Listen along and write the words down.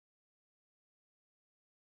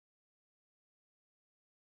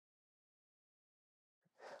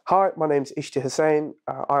Hi, my name's Ishti Hussain.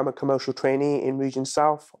 I'm a commercial trainee in Region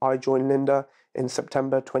South. I joined Linda in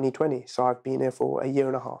September 2020, so I've been here for a year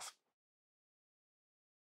and a half.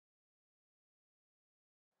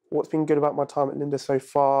 What's been good about my time at Linda so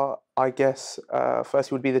far, I guess,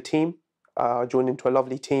 first would be the team. I joined into a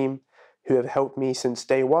lovely team who have helped me since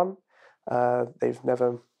day one. They've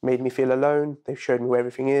never made me feel alone. They've showed me where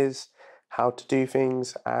everything is, how to do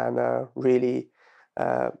things, and really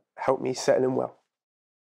helped me settle in well.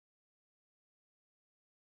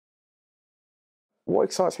 What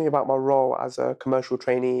excites me about my role as a commercial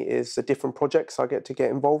trainee is the different projects I get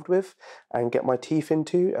involved with and get my teeth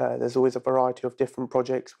into. There's always a variety of different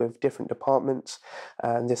projects with different departments,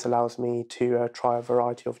 and this allows me to try a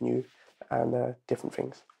variety of new and different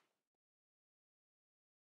things.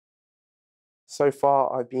 So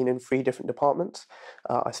far, I've been in three different departments.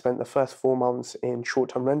 I spent the first 4 months in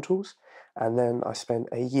short-term rentals, and then I spent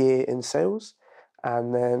a year in sales,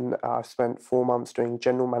 and then I spent 4 months doing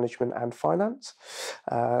general management and finance.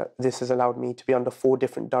 This has allowed me to be under four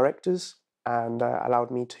different directors and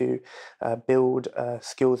allowed me to build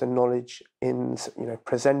skills and knowledge in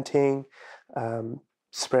presenting, um,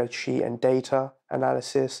 spreadsheet and data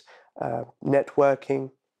analysis,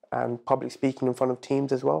 networking, and public speaking in front of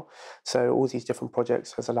teams as well. So all these different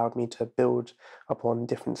projects has allowed me to build upon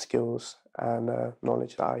different skills and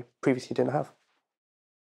knowledge that I previously didn't have.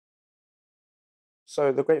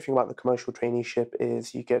 So the great thing about the commercial traineeship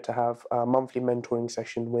is you get to have a monthly mentoring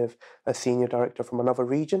session with a senior director from another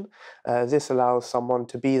region. This allows someone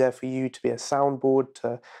to be there for you, to be a soundboard,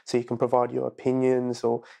 so you can provide your opinions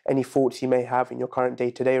or any thoughts you may have in your current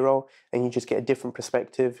day-to-day role, and you just get a different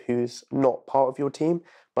perspective who's not part of your team,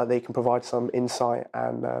 but they can provide some insight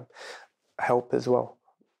and help as well.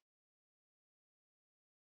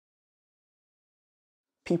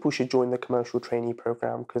 People should join the commercial trainee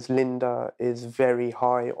program because Linda is very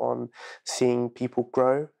high on seeing people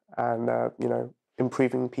grow and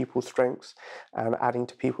improving people's strengths and adding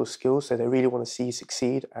to people's skills. So they really want to see you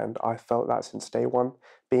succeed, and I felt that since day one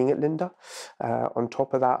being at Linda. On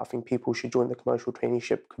top of that, I think people should join the commercial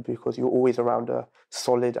traineeship because you're always around a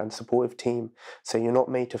solid and supportive team. So you're not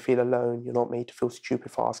made to feel alone. You're not made to feel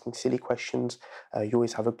stupid for asking silly questions. You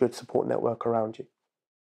always have a good support network around you.